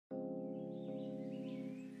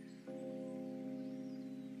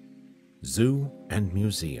Zoo and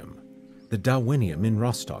museum. The Darwinium in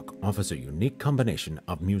Rostock offers a unique combination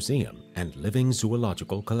of museum and living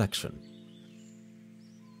zoological collection.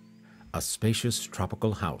 A spacious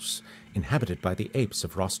tropical house, inhabited by the apes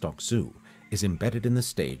of Rostock Zoo, is embedded in the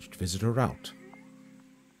staged visitor route.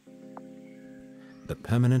 The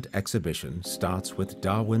permanent exhibition starts with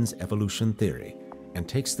Darwin's evolution theory and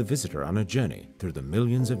takes the visitor on a journey through the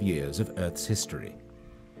millions of years of Earth's history.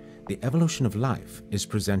 The evolution of life is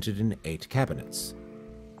presented in 8 cabinets.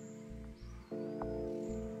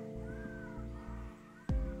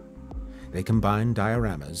 They combine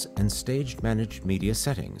dioramas and staged managed media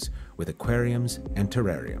settings with aquariums and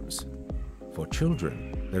terrariums. For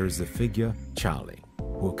children, there is the figure Charlie,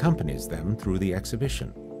 who accompanies them through the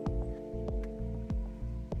exhibition.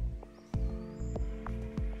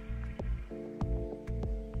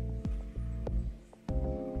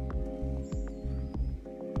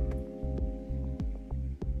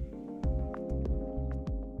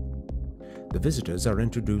 The visitors are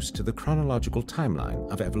introduced to the chronological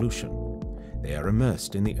timeline of evolution. They are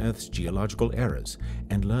immersed in the Earth's geological eras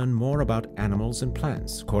and learn more about animals and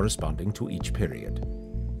plants corresponding to each period.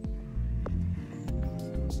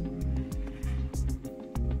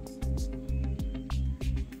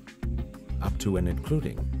 Up to and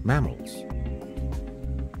including mammals.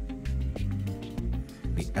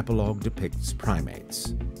 The epilogue depicts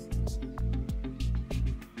primates.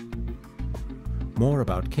 More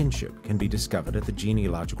about kinship can be discovered at the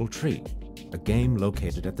genealogical tree, a game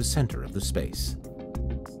located at the center of the space.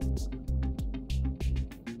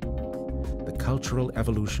 The cultural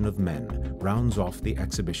evolution of men rounds off the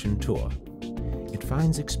exhibition tour. It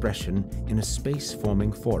finds expression in a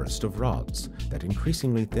space-forming forest of rods that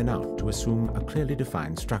increasingly thin out to assume a clearly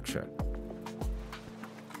defined structure.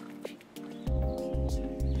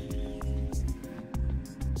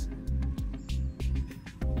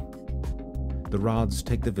 The rods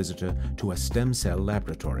take the visitor to a stem cell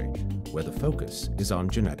laboratory, where the focus is on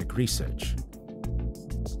genetic research.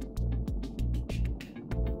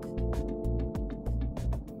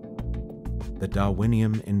 The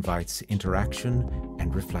Darwinium invites interaction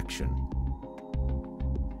and reflection.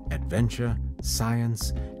 Adventure,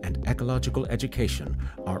 science, and ecological education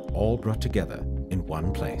are all brought together in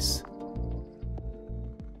one place.